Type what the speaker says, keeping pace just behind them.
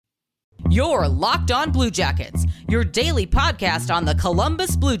You're Locked On Blue Jackets, your daily podcast on the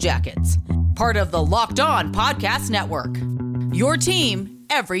Columbus Blue Jackets, part of the Locked On Podcast Network. Your team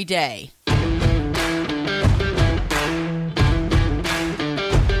every day.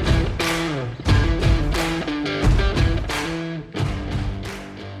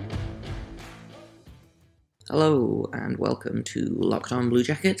 Hello and welcome to Locked On Blue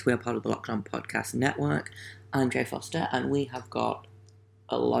Jackets. We are part of the Locked On Podcast Network. I'm Jay Foster and we have got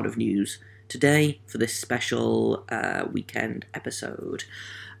a lot of news today for this special weekend episode.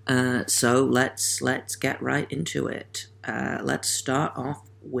 So let's get right into it. Let's start off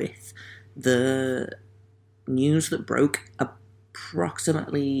with the news that broke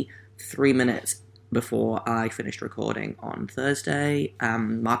approximately 3 minutes before I finished recording on Thursday.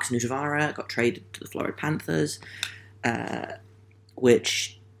 Marcus Nutivaara got traded to the Florida Panthers,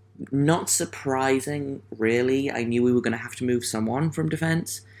 which, not surprising, really. I knew we were going to have to move someone from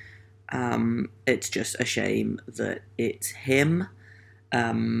defense. It's just a shame that it's him.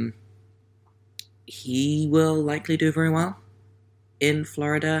 He will likely do very well in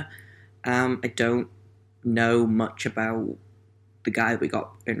Florida. I don't know much about the guy we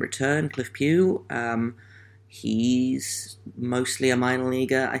got in return, Cliff Pugh. He's mostly a minor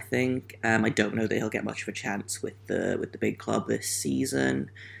leaguer, I think. I don't know that he'll get much of a chance with the big club this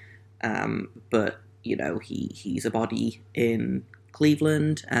season. But you know, he's a body in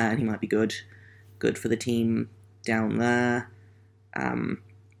Cleveland, and he might be good for the team down there.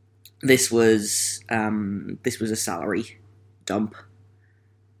 This was a salary dump.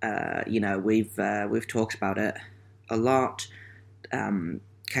 We've talked about it a lot.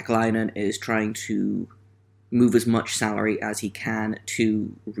 Kekalainen is trying to move as much salary as he can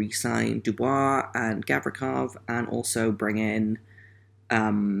to re-sign Dubois and Gavrikov, and also bring in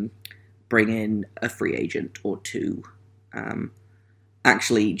a free agent or two.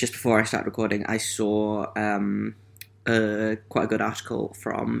 Actually, just before I started recording, I saw quite a good article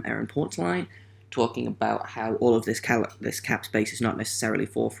from Aaron Portzline talking about how all of this cap space is not necessarily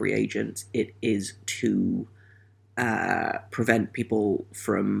for free agents. It is to prevent people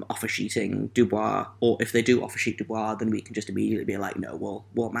from offer sheeting Dubois, or if they do offer sheet Dubois, then we can just immediately be like, no,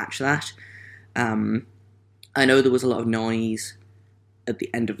 we'll match that. I know there was a lot of noise at the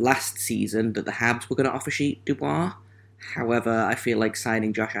end of last season that the Habs were going to offer sheet Dubois. However, I feel like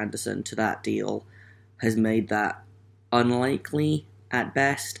signing Josh Anderson to that deal has made that unlikely at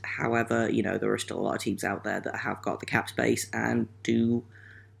best. However, you know, there are still a lot of teams out there that have got the cap space and do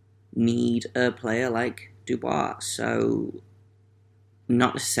need a player like Dubois. So,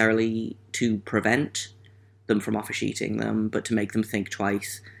 not necessarily to prevent them from offer sheeting them, but to make them think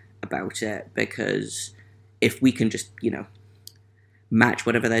twice about it, because if we can just, match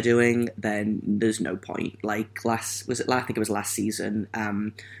whatever they're doing, then there's no point. Like I think it was last season,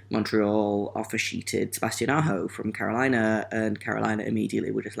 Montreal offer sheeted Sebastian Aho from Carolina, and Carolina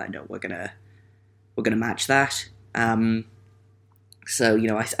immediately were just like, no, we're gonna match that. So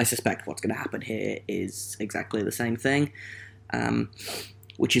I suspect what's going to happen here is exactly the same thing,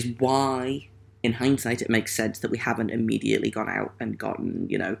 which is why, in hindsight, it makes sense that we haven't immediately gone out and gotten,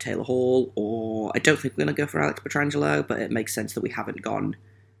 Taylor Hall, or I don't think we're going to go for Alex Pietrangelo, but it makes sense that we haven't gone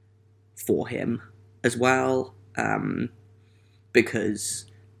for him as well, because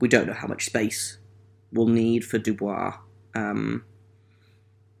we don't know how much space we'll need for Dubois. I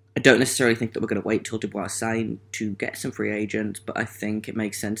don't necessarily think that we're going to wait till Dubois is signed to get some free agents, but I think it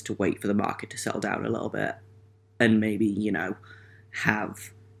makes sense to wait for the market to settle down a little bit and maybe,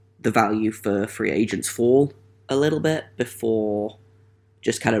 have the value for free agents fall a little bit before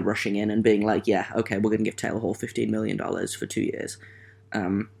just kind of rushing in and being like, yeah, okay, we're going to give Taylor Hall $15 million for 2 years,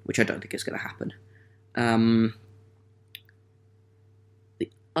 which I don't think is going to happen. The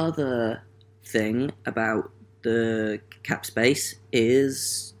other thing about the cap space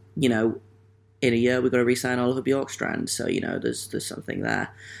is, in a year we've got to re-sign Oliver Bjorkstrand, so, there's something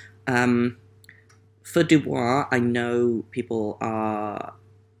there. For Dubois, I know people are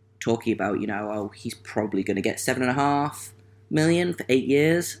talking about, he's probably going to get $7.5 million for 8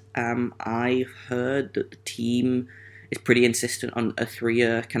 years. I've heard that the team is pretty insistent on a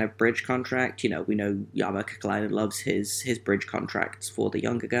 3-year kind of bridge contract. We know Jarmo Kekalainen loves his bridge contracts for the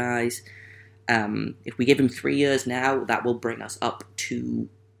younger guys. If we give him 3 years now, that will bring us up to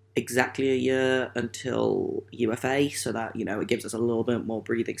exactly a year until UFA, so that, it gives us a little bit more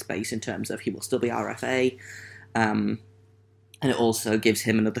breathing space in terms of he will still be RFA. And it also gives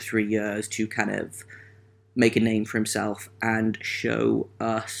him another 3 years to kind of make a name for himself and show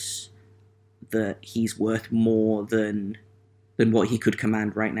us that he's worth more than what he could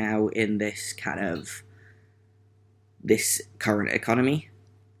command right now in this kind of this current economy.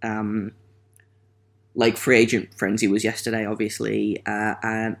 like free agent frenzy was yesterday, obviously,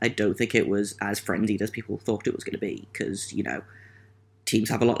 and I don't think it was as frenzied as people thought it was going to be because teams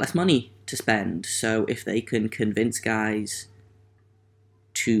have a lot less money to spend. So if they can convince guys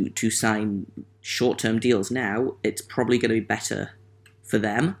to sign short-term deals now, it's probably going to be better for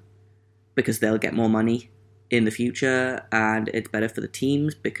them because they'll get more money in the future, and it's better for the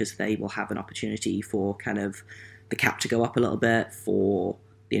teams because they will have an opportunity for kind of the cap to go up a little bit, for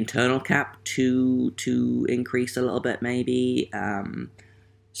the internal cap to increase a little bit maybe.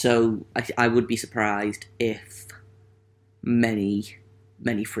 So I would be surprised if many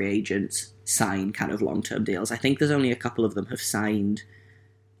free agents sign kind of long-term deals. I think there's only a couple of them have signed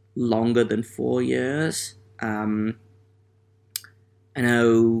longer than 4 years. I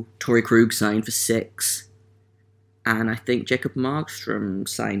know Torrey Krug signed for 6, and I think Jacob Markstrom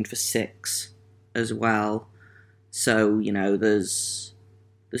signed for 6 as well. So, there's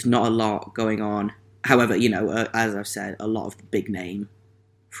not a lot going on. However, as I've said, a lot of the big name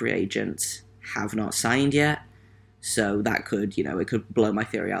free agents have not signed yet. So that could, it could blow my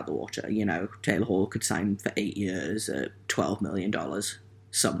theory out the water. Taylor Hall could sign for 8 years at $12 million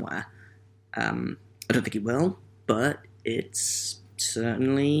somewhere. I don't think he will, but it's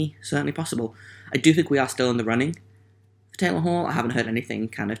certainly possible. I do think we are still in the running for Taylor Hall. I haven't heard anything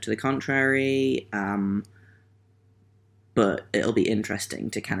kind of to the contrary. But it'll be interesting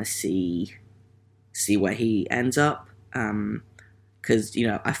to kind of see where he ends up. Because,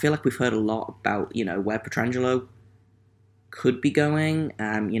 I feel like we've heard a lot about, where Pietrangelo could be going.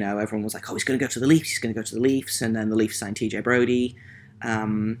 Everyone was like, oh, he's going to go to the Leafs, and then the Leafs signed TJ Brody.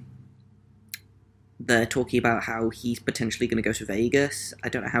 They're talking about how he's potentially going to go to Vegas. I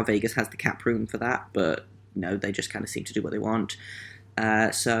don't know how Vegas has the cap room for that, but, they just kind of seem to do what they want.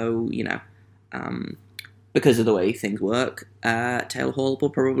 Because of the way things work, Taylor Hall will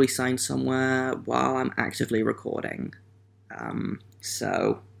probably sign somewhere while I'm actively recording.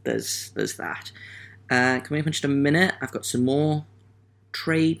 So there's that. Coming up in just a minute, I've got some more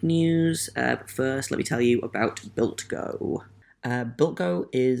trade news. But first, let me tell you about Built Go. Built Go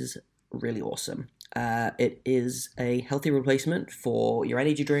is really awesome. It is a healthy replacement for your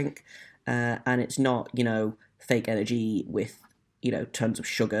energy drink, and it's not, fake energy with tons of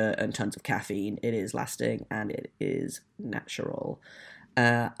sugar and tons of caffeine. It is lasting and it is natural.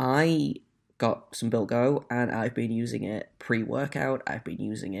 I got some Built Go and I've been using it pre-workout. I've been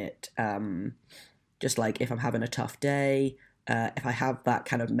using it just like if I'm having a tough day, if I have that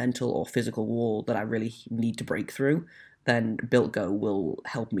kind of mental or physical wall that I really need to break through, then Built Go will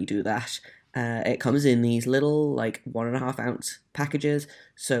help me do that. It comes in these little 1.5 ounce packages,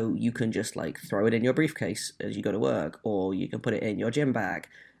 so you can just throw it in your briefcase as you go to work, or you can put it in your gym bag,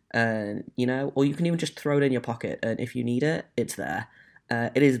 or you can even just throw it in your pocket, and if you need it, it's there.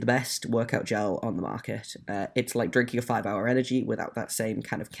 It is the best workout gel on the market. It's like drinking a 5-hour energy without that same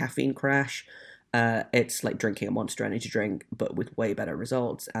kind of caffeine crash. It's like drinking a Monster Energy drink, but with way better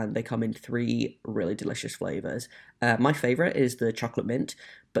results, and they come in 3 really delicious flavors. My favorite is the chocolate mint,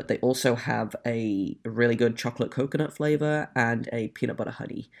 but they also have a really good chocolate coconut flavor and a peanut butter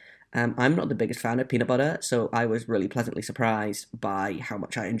honey. I'm not the biggest fan of peanut butter, so I was really pleasantly surprised by how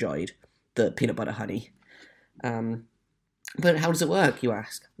much I enjoyed the peanut butter honey. But how does it work, you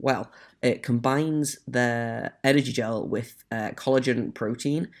ask? Well, it combines the energy gel with collagen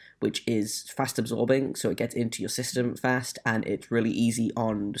protein, which is fast absorbing, so it gets into your system fast, and it's really easy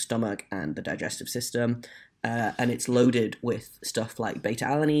on the stomach and the digestive system. And it's loaded with stuff like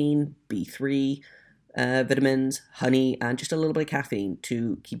beta-alanine, B3, vitamins, honey, and just a little bit of caffeine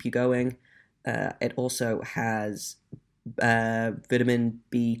to keep you going. It also has vitamin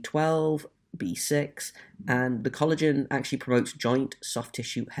B12, B6, and the collagen actually promotes joint, soft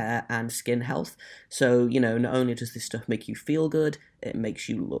tissue, hair, and skin health. So, not only does this stuff make you feel good, it makes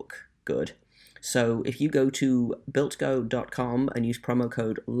you look good. So if you go to builtgo.com and use promo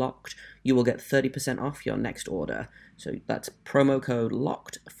code LOCKED, you will get 30% off your next order. So that's promo code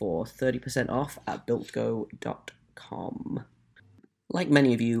LOCKED for 30% off at builtgo.com. Like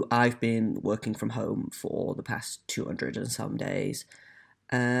many of you, I've been working from home for the past 200 and some days.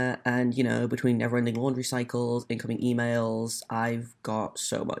 And, between never-ending laundry cycles, incoming emails, I've got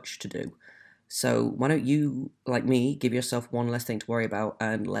so much to do. So why don't you, like me, give yourself one less thing to worry about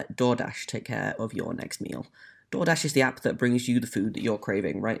and let DoorDash take care of your next meal. DoorDash is the app that brings you the food that you're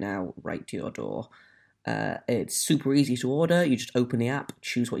craving right now, right to your door. It's super easy to order. You just open the app,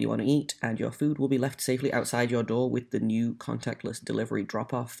 choose what you want to eat, and your food will be left safely outside your door with the new contactless delivery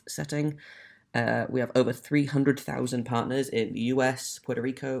drop-off setting. We have over 300,000 partners in the US, Puerto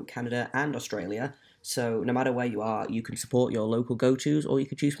Rico, Canada, and Australia. So no matter where you are, you can support your local go-tos, or you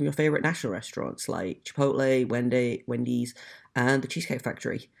can choose from your favorite national restaurants like Chipotle, Wendy's, and the Cheesecake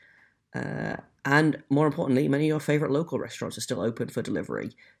Factory. And more importantly, many of your favorite local restaurants are still open for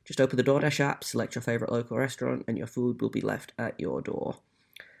delivery. Just open the DoorDash app, select your favorite local restaurant, and your food will be left at your door.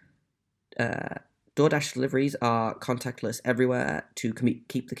 DoorDash deliveries are contactless everywhere to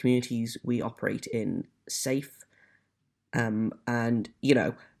keep the communities we operate in safe. And,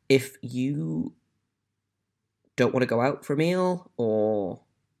 if you don't want to go out for a meal, or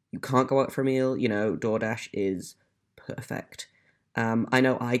you can't go out for a meal, DoorDash is perfect. I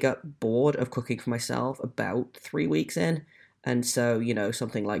know I got bored of cooking for myself about 3 weeks in, and so,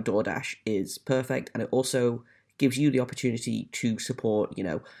 something like DoorDash is perfect, and it also gives you the opportunity to support,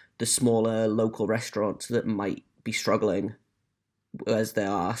 the smaller local restaurants that might be struggling, as they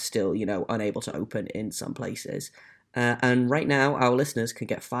are still, unable to open in some places. And right now, our listeners can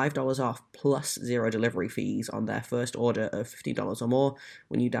get $5 off plus 0 delivery fees on their first order of $15 or more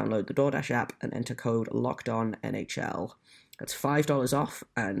when you download the DoorDash app and enter code LOCKEDONNHL. That's $5 off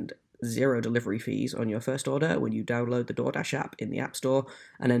and 0 delivery fees on your first order when you download the DoorDash app in the App Store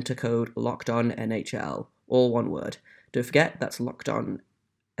and enter code LOCKEDONNHL, all one word. Don't forget, that's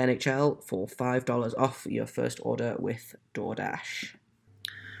LOCKEDONNHL for $5 off your first order with DoorDash.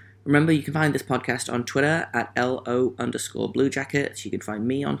 Remember, you can find this podcast on Twitter at LO_Blue Jackets. You can find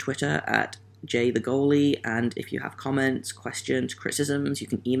me on Twitter at JTheGoalie. And if you have comments, questions, criticisms, you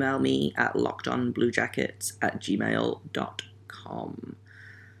can email me at lockedonbluejackets@gmail.com.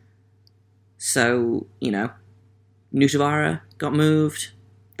 So, Nuit Tavares got moved.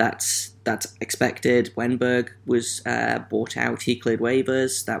 That's expected. Wenberg was bought out. He cleared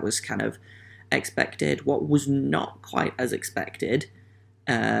waivers. That was kind of expected. What was not quite as expected,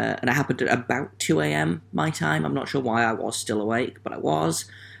 and it happened at about 2 a.m. my time. I'm not sure why I was still awake, but I was.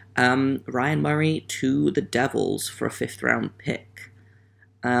 Ryan Murray to the Devils for a 5th-round pick.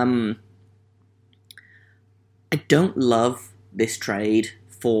 I don't love this trade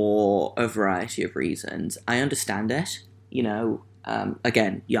for a variety of reasons. I understand it.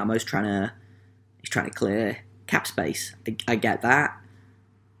 Again, Yarmo's trying to clear cap space. I get that.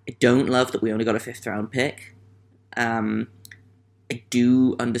 I don't love that we only got a 5th-round pick. I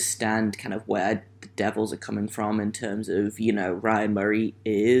do understand kind of where the Devils are coming from in terms of, Ryan Murray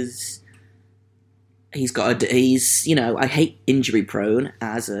is... I hate injury prone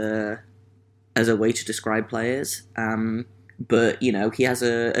as a way to describe players. But, he has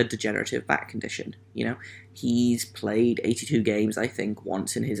a degenerative back condition. He's played 82 games, I think,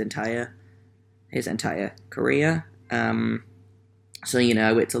 once in his entire career. So,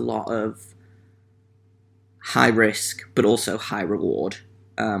 it's a lot of high risk, but also high reward.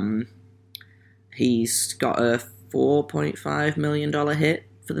 He's got a $4.5 million hit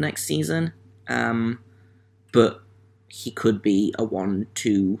for the next season, but he could be a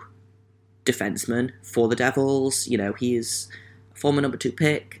 1-2 defenseman for the Devils. He is a former number 2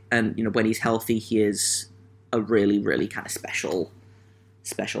 pick, and when he's healthy, he is a really, really kind of special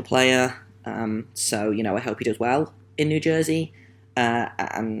player. So I hope he does well in New Jersey.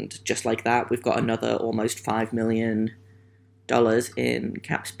 And just like that, we've got another almost $5 million in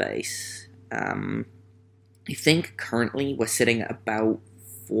cap space. I think currently we're sitting at about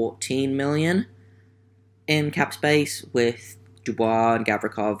 $14 million in cap space with Dubois and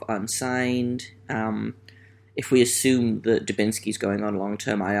Gavrikov unsigned. If we assume that Dubinsky's going on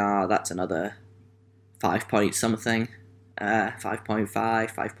long-term IR, that's another 5 point something, 5.5,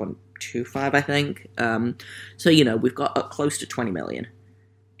 5.25, I think. So, we've got close to 20 million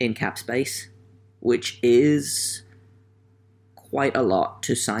in cap space, which is quite a lot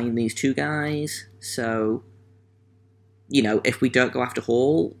to sign these two guys. So, if we don't go after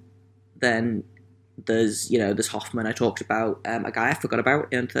Hall, then there's Hoffman I talked about, a guy I forgot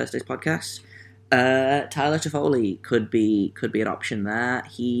about in Thursday's podcast. Tyler Toffoli could be an option there.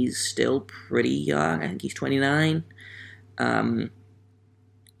 He's still pretty young. I think he's 29. And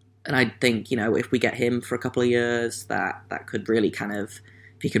I think, if we get him for a couple of years, that could really kind of,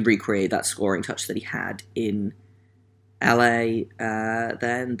 if he can recreate that scoring touch that he had in LA,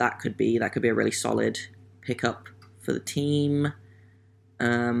 then that could be a really solid pickup for the team.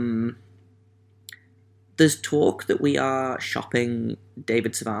 There's talk that we are shopping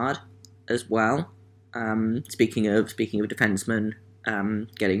David Savard as well. Speaking of defensemen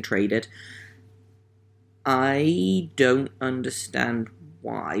getting traded, I don't understand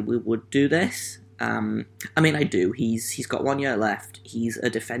why we would do this. I do. He's got 1 year left. He's a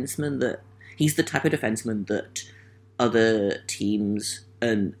defenseman he's the type of defenseman that other teams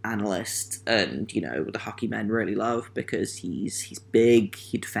and analysts and the hockey men really love, because he's big,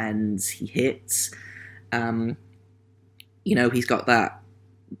 he defends, he hits. He's got that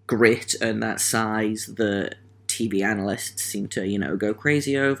grit and that size that TV analysts seem to, go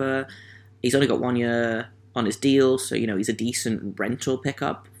crazy over. He's only got 1 year on his deal, so, he's a decent rental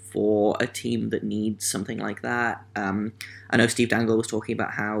pickup for a team that needs something like that. I know Steve Dangle was talking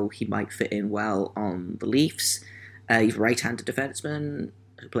about how he might fit in well on the Leafs. He's a right-handed defenseman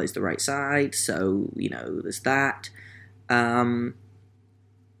who plays the right side, so, there's that. And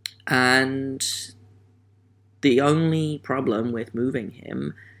the only problem with moving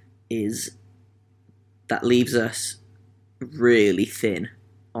him is that leaves us really thin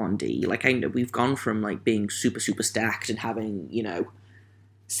on D. We've gone from, being super, super stacked and having,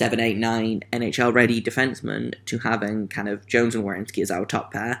 7, 8, 9 NHL-ready defensemen to having kind of Jones and Werenski as our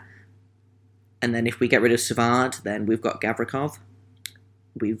top pair. And then if we get rid of Savard, then we've got Gavrikov,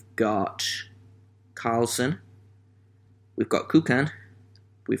 we've got Carlson, we've got Kukan,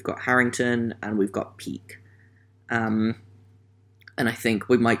 we've got Harrington, and we've got Peake. And I think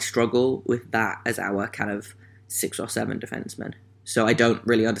we might struggle with that as our kind of 6 or 7 defensemen. So I don't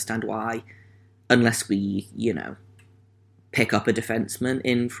really understand why, unless we, pick up a defenseman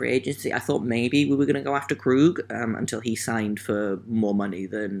in free agency. I thought maybe we were going to go after Krug until he signed for more money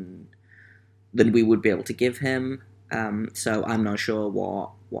than we would be able to give him. So I'm not sure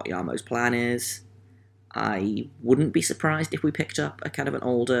what Jarmo's plan is. I wouldn't be surprised if we picked up a kind of an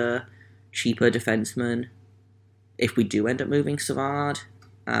older, cheaper defenseman if we do end up moving Savard.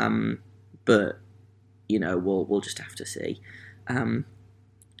 But, we'll just have to see.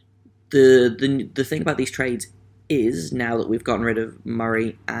 The thing about these trades is, now that we've gotten rid of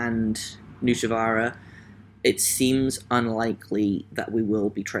Murray and Nusavara, it seems unlikely that we will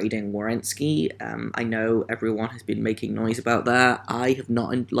be trading Werenski. I know everyone has been making noise about that. I have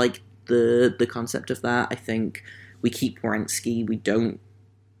not liked the concept of that. I think we keep Werenski. We don't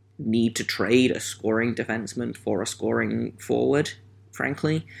need to trade a scoring defenseman for a scoring forward,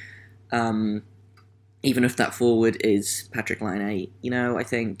 frankly. Even if that forward is Patrick Laine, I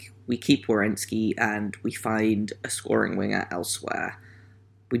think we keep Werenski and we find a scoring winger elsewhere.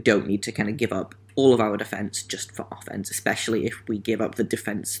 We don't need to kind of give up all of our defense just for offense, especially if we give up the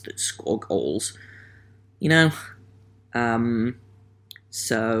defense that score goals.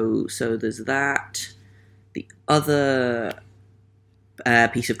 So there's that. The other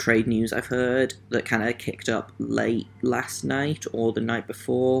piece of trade news I've heard that kind of kicked up late last night or the night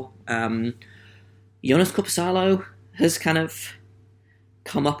before, Jonas Korpisalo has kind of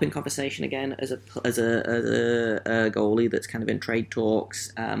come up in conversation again as a goalie that's kind of in trade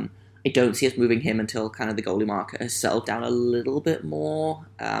talks. I don't see us moving him until kind of the goalie market has settled down a little bit more.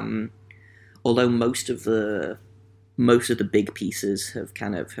 Although most of the big pieces have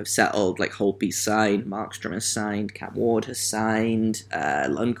settled, like Holtby's signed, Markstrom has signed, Cam Ward has signed,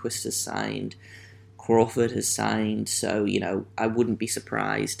 Lundqvist has signed, Crawford has signed. So, I wouldn't be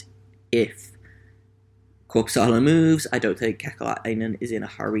surprised if Korpisalo moves. I don't think Kekalainen is in a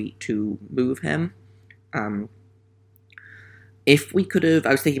hurry to move him. If we could have,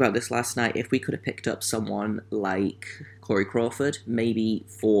 I was thinking about this last night, if we could have picked up someone like Corey Crawford, maybe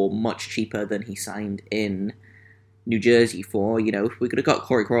for much cheaper than he signed in New Jersey for, if we could have got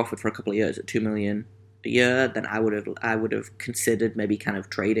Corey Crawford for a couple of years at $2 million a year, then I would have considered maybe kind of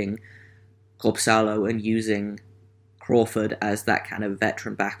trading Korpisalo and using Crawford as that kind of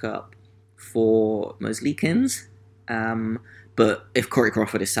veteran backup for Merzlikins. But if Corey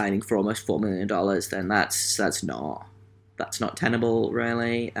Crawford is signing for almost $4 million, then that's not tenable,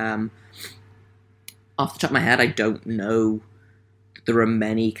 really. Off the top of my head, I don't know that there are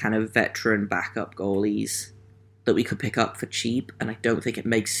many kind of veteran backup goalies that we could pick up for cheap, and I don't think it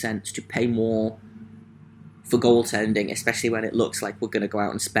makes sense to pay more for goaltending, especially when it looks like we're going to go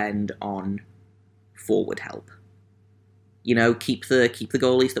out and spend on forward help. Keep the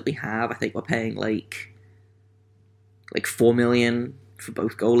goalies that we have. I think we're paying like $4 million for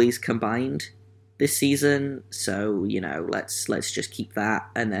both goalies combined this season. So, let's just keep that,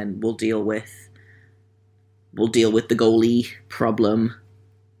 and then we'll deal with the goalie problem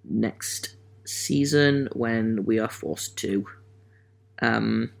next season when we are forced to.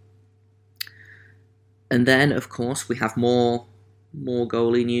 And then, of course, we have more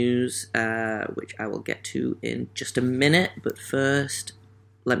goalie news, which I will get to in just a minute. But first,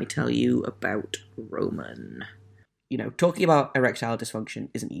 let me tell you about Roman. Talking about erectile dysfunction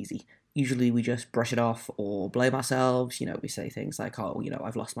isn't easy. Usually we just brush it off or blame ourselves. We say things like, oh,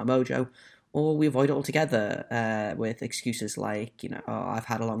 I've lost my mojo. Or we avoid it altogether with excuses like, oh, I've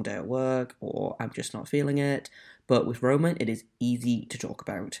had a long day at work, or I'm just not feeling it. But with Roman, it is easy to talk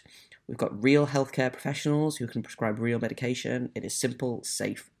about. We've got real healthcare professionals who can prescribe real medication. It is simple,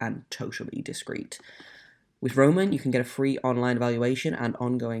 safe, and totally discreet. With Roman, you can get a free online evaluation and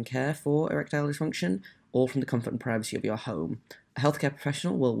ongoing care for erectile dysfunction, all from the comfort and privacy of your home. A healthcare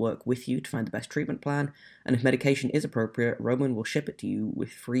professional will work with you to find the best treatment plan, and if medication is appropriate, Roman will ship it to you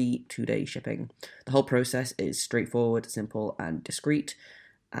with free 2-day shipping. The whole process is straightforward, simple, and discreet,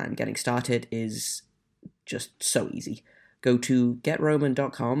 and getting started is just so easy. Go to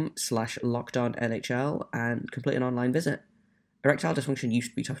getroman.com/lockedonnhl and complete an online visit. Erectile dysfunction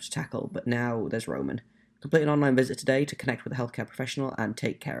used to be tough to tackle, but now there's Roman. Complete an online visit today to connect with a healthcare professional and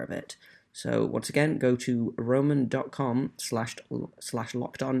take care of it. So once again, go to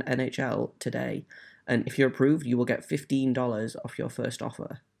roman.com/lockedonnhl today. And if you're approved, you will get $15 off your first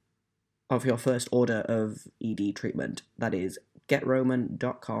order of ED treatment. That is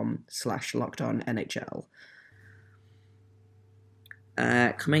getroman.com/lockedonnhl.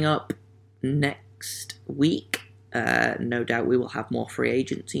 Coming up next week, no doubt we will have more free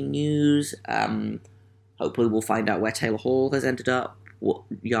agency news. Hopefully we'll find out where Taylor Hall has ended up.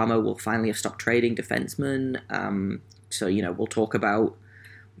 Yarmo will finally have stopped trading defensemen. So, we'll talk about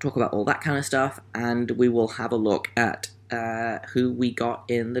all that kind of stuff, and we will have a look at who we got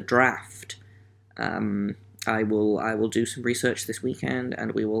in the draft. I will do some research this weekend,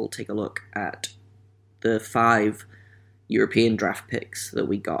 and we will take a look at the 5 European draft picks that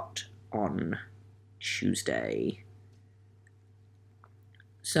we got on Tuesday.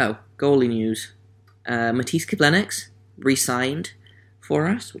 So, goalie news. Matiss Kivlenieks re-signed for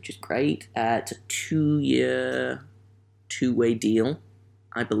us, which is great. It's a 2-year, 2-way deal,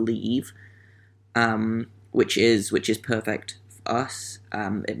 I believe, which is perfect for us.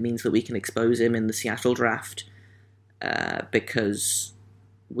 It means that we can expose him in the Seattle draft because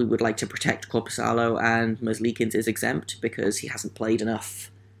we would like to protect Korpisalo, and Merzlikins is exempt because he hasn't played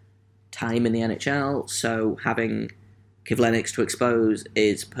enough time in the NHL, so having Kivlenieks to expose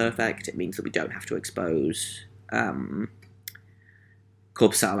is perfect. It means that we don't have to expose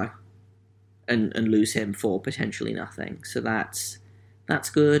Korpisalo and lose him for potentially nothing. So that's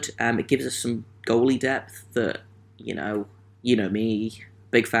good. It gives us some goalie depth that, you know me,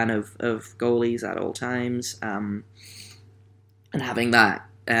 big fan of goalies at all times. And having that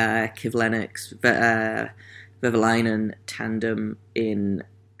Kivlenieks, Vehviläinen tandem in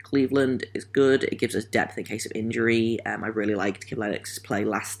Cleveland is good. It gives us depth in case of injury. I really liked Kivlenieks' play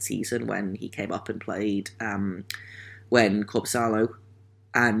last season when he came up and played when Korpisalo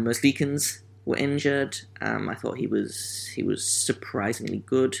and Merzlikins were injured. I thought he was surprisingly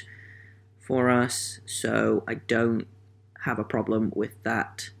good for us, so I don't have a problem with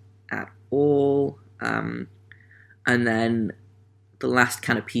that at all. And then the last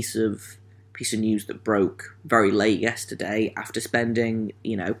kind of piece of news that broke very late yesterday, after spending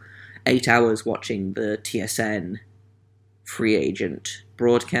 8 hours watching the TSN free agent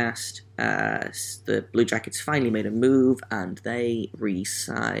broadcast, the Blue Jackets finally made a move, and they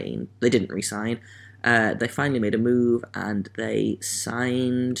re-signed. They didn't re-sign. They finally made a move, and they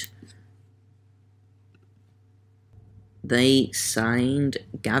signed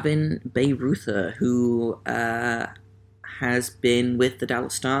Gavin Bayreuther, who has been with the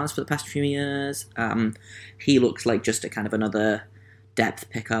Dallas Stars for the past few years. He looks like just a kind of another depth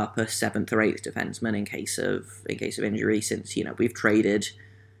pickup, a 7th or 8th defenseman in case of injury, since we've traded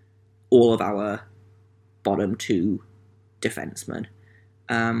all of our bottom 2 defensemen.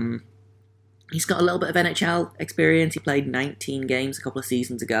 He's got a little bit of NHL experience. He played 19 games a couple of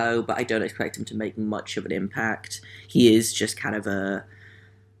seasons ago, but I don't expect him to make much of an impact. He is just kind of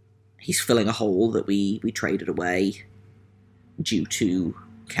he's filling a hole that we traded away due to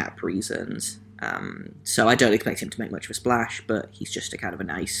cap reasons. So I don't expect him to make much of a splash, but he's just a kind of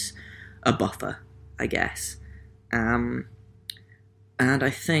a buffer, I guess. And I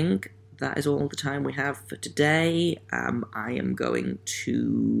think that is all the time we have for today. I am going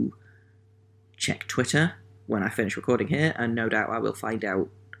to check Twitter when I finish recording here, and no doubt I will find out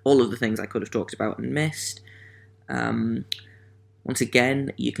all of the things I could have talked about and missed. Once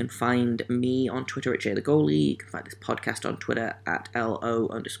again, you can find me on Twitter at JTheGoalie. You can find this podcast on Twitter at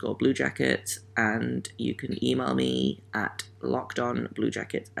LO_BlueJackets. And you can email me at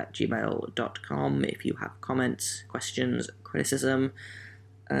lockedonbluejackets@gmail.com if you have comments, questions, criticism.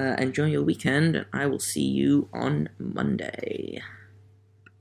 Enjoy your weekend, and I will see you on Monday.